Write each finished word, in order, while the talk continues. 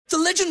The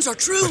legends are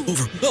true.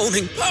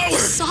 Overwhelming power.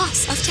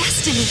 Sauce of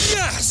destiny.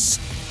 Yes!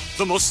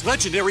 The most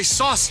legendary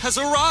sauce has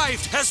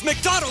arrived as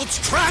McDonald's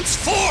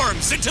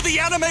transforms into the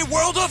anime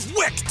world of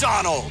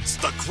WickDonald's.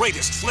 The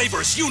greatest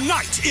flavors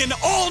unite in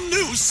all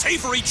new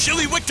savory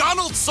chili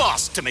McDonald's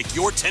sauce to make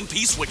your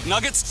 10-piece Wick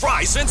Nuggets,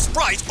 fries, and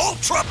Sprite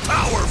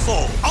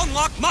ultra-powerful.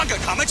 Unlock manga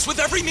comics with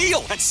every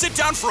meal and sit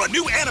down for a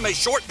new anime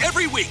short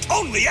every week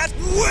only at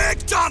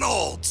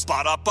WickDonald's.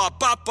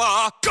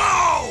 Ba-da-ba-ba-ba,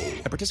 go!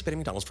 At participating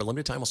McDonald's for a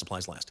limited time while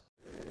supplies last.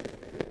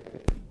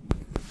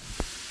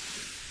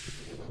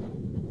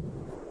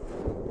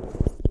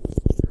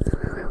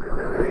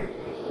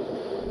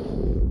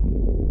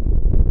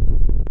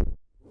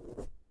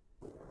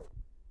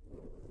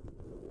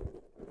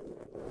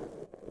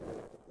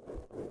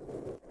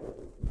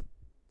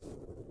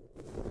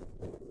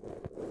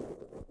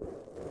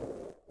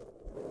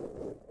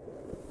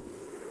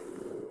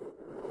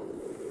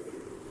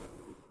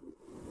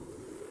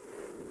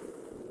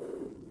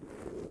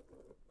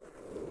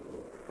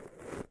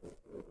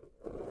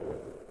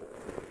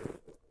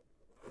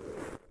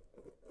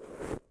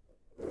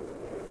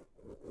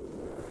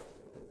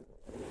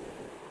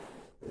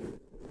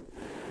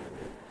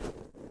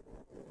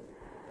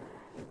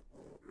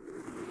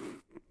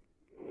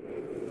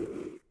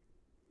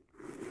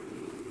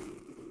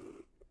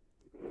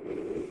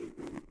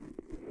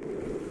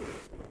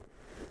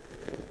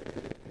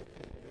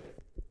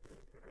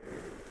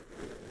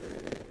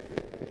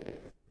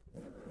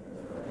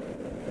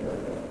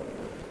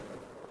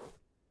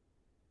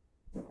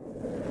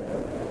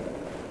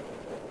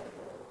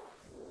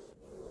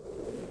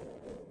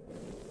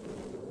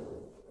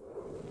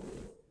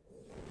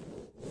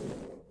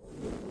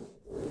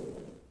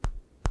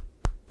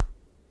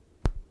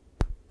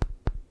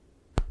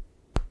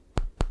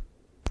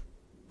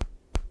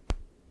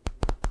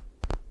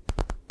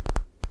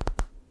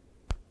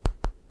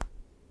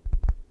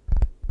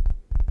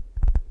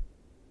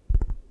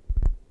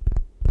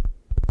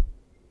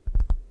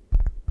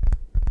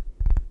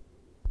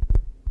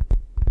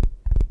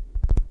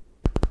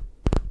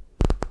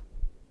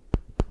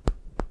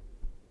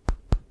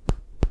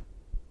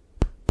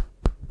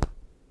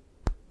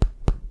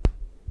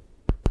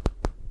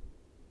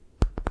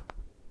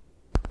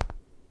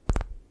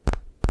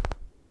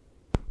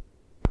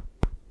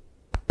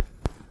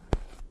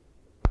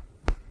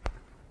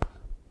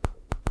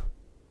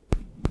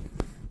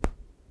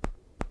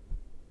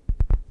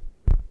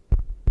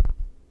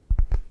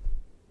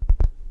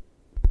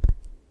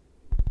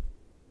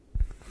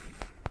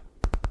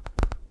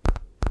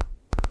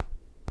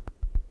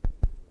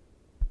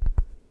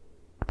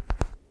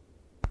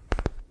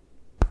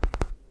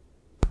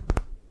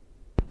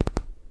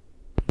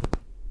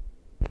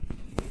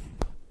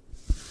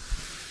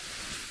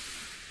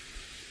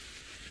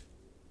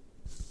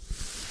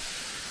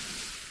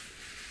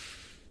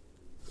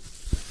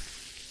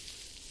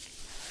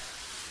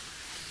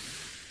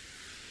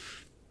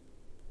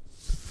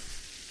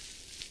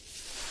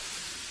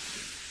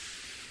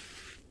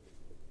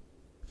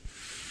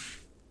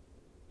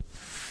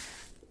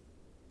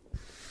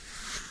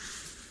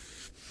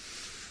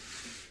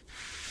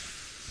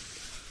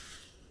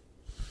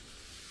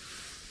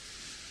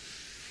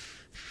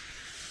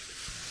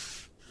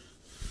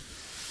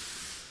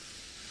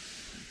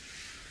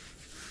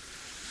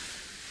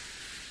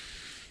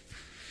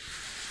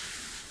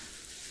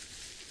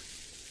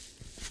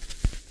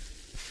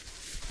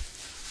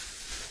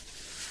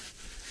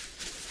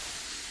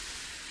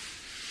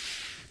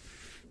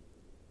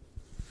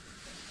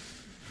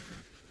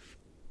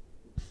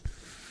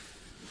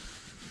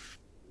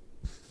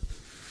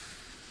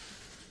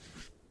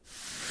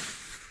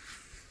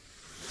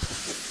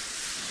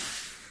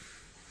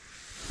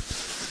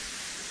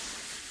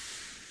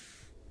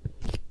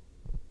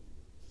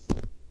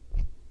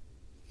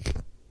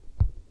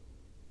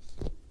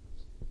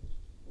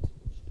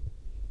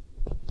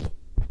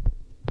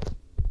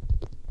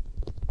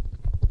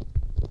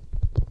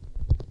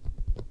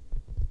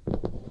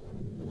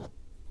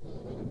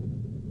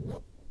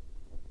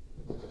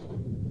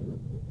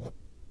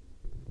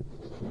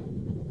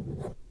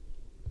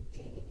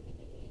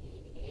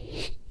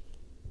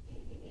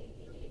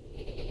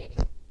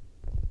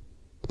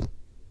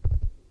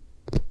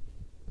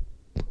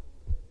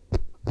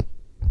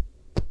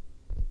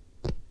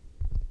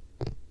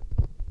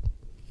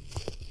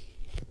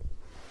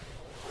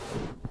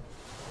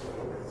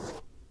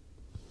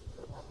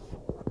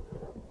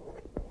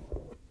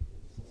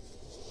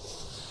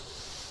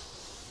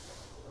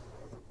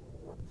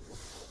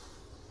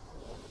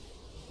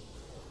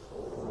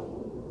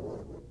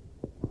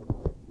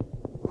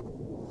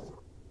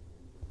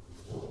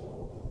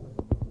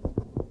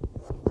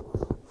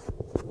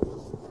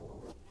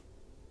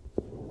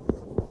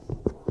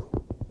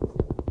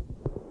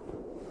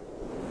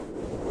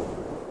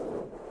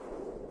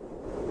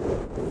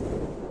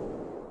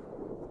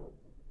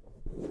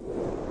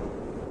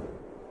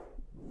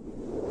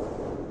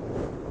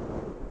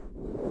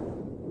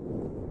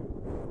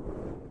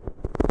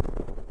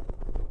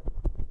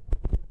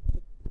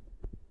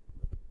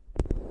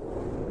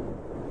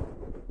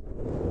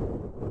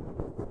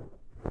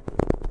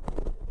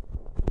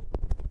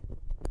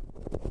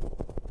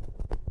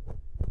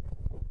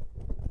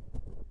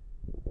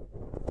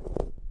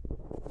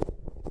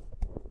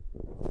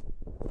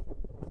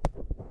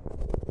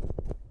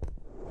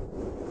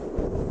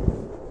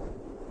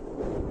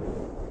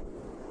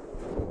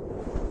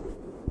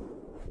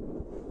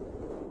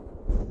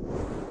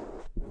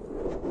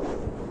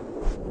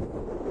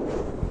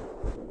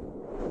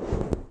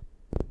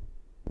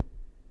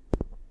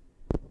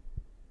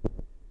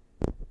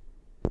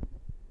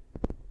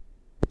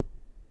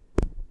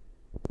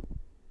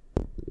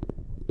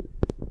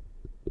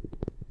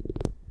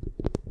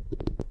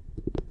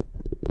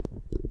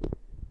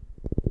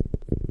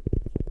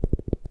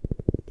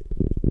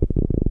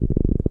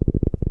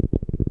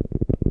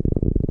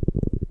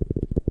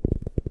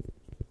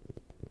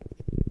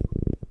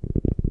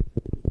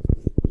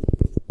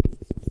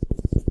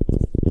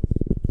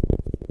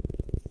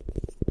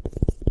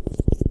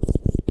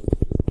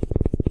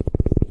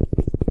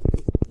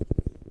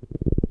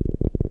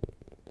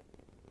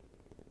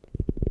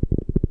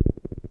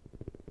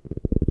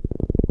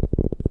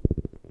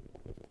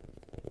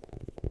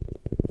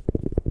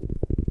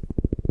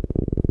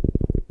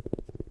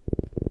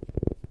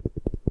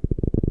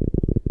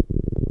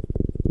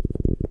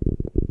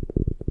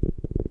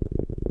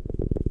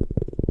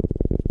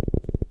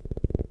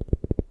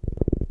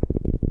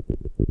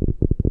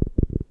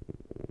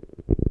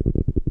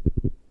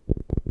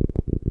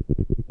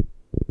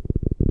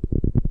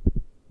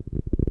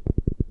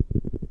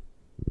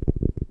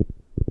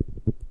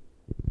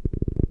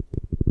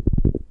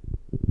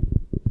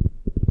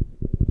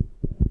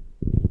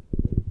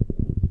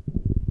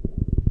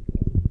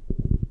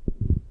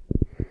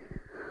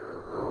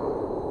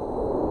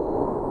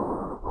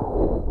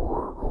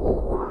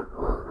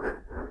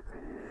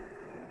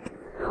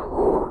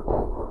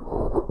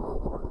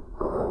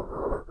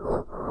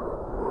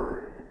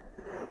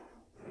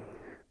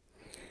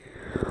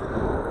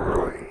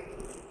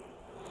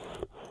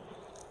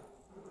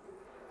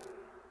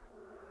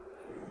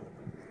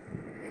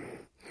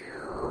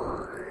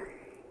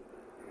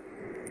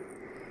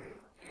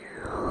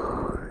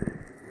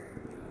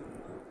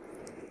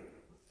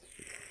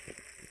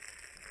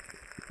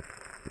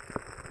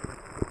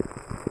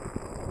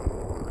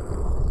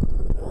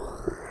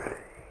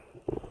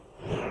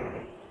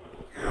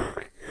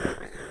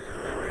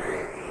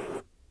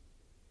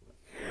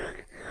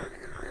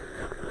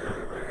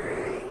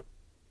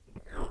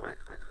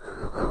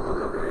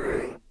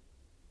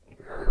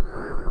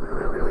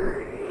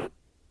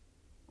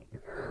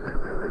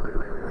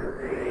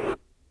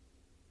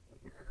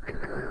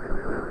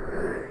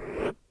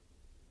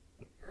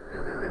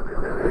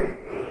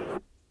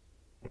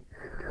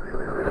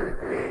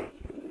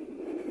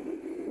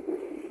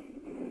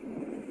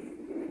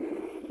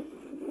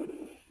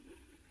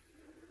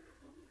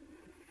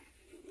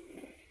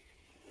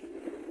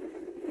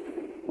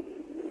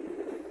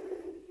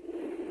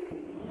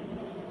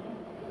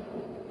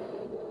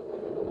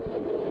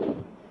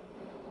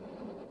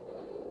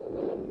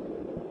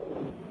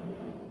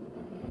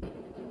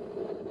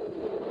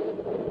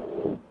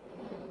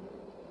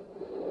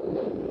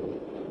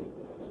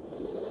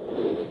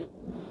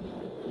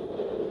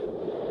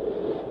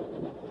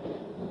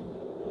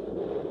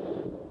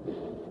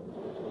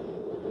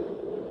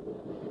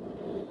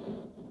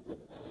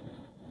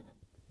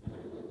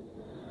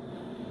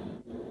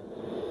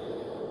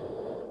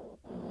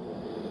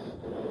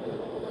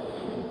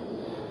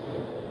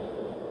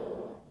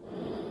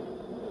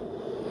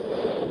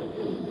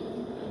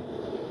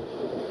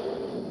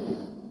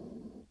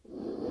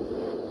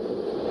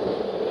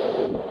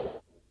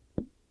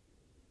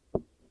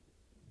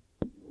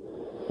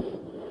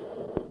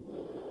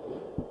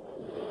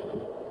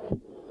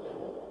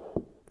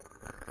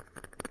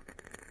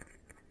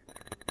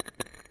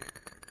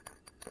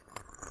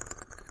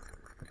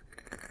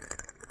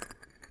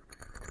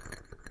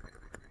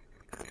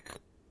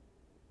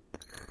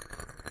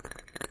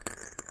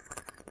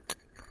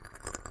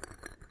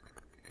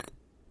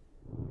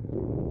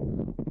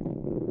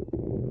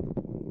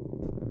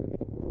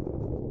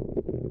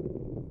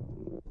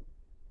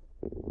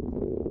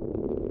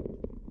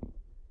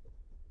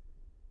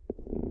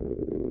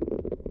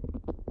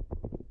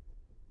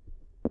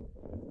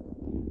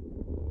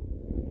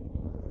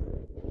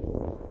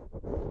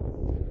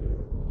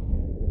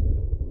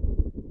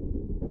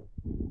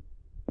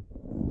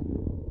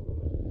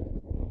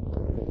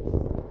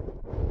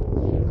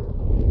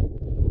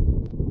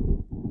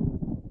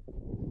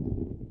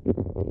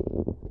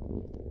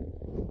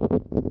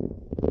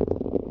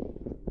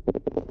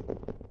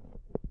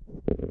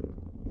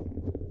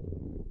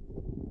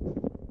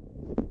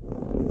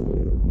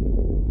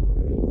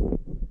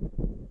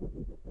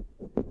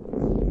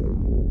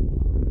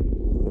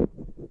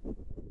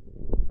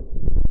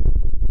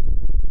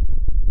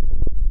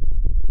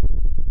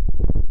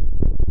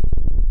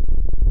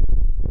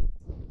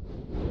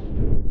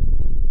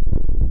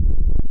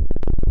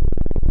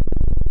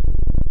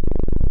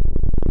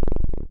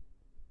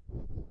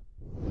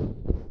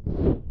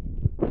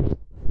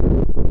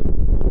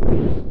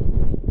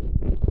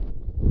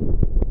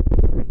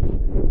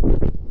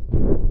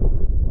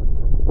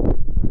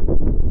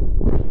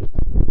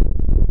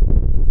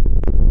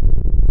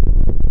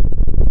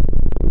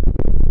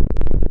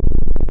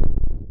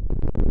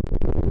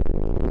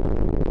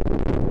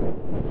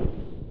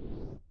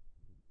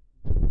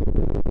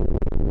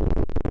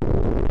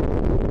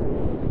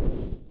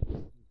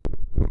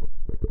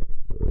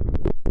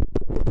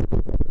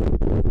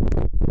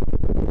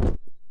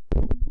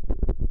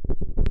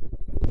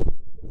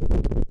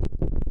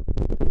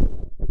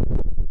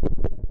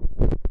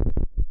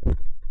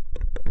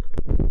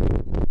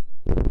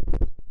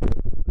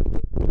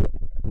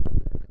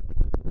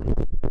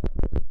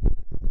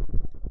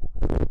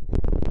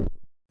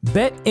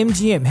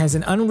 BetMGM has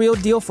an unreal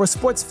deal for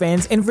sports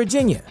fans in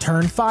Virginia.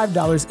 Turn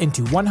 $5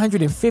 into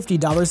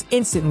 $150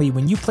 instantly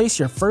when you place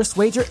your first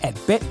wager at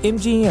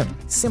BetMGM.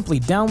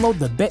 Simply download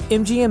the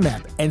BetMGM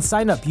app and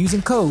sign up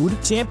using code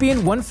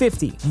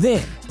Champion150.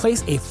 Then,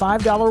 place a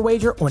 $5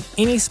 wager on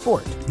any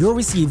sport. You'll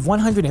receive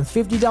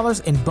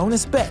 $150 in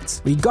bonus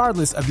bets,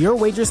 regardless of your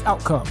wager's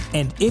outcome.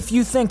 And if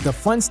you think the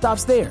fun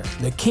stops there,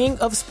 the king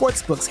of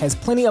sportsbooks has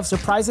plenty of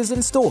surprises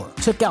in store.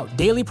 Check out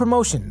daily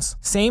promotions,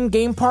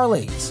 same-game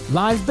parlays,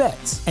 live bets,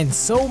 and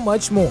so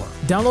much more.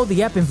 Download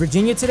the app in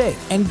Virginia today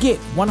and get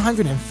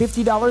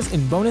 $150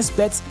 in bonus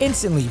bets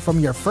instantly from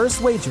your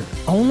first wager.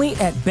 Only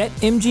at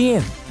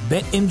BetMGM.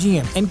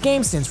 BetMGM and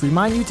GameSense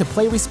remind you to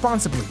play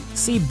responsibly.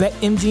 See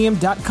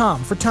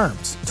BetMGM.com for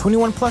terms.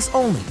 21 plus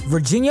only.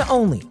 Virginia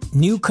only.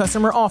 New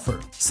customer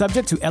offer.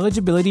 Subject to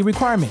eligibility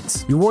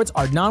requirements. Rewards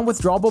are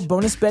non-withdrawable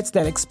bonus bets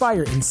that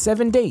expire in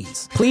 7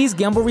 days. Please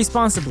gamble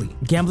responsibly.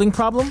 Gambling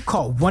problem?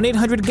 Call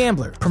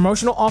 1-800-GAMBLER.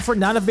 Promotional offer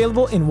not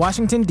available in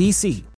Washington, D.C.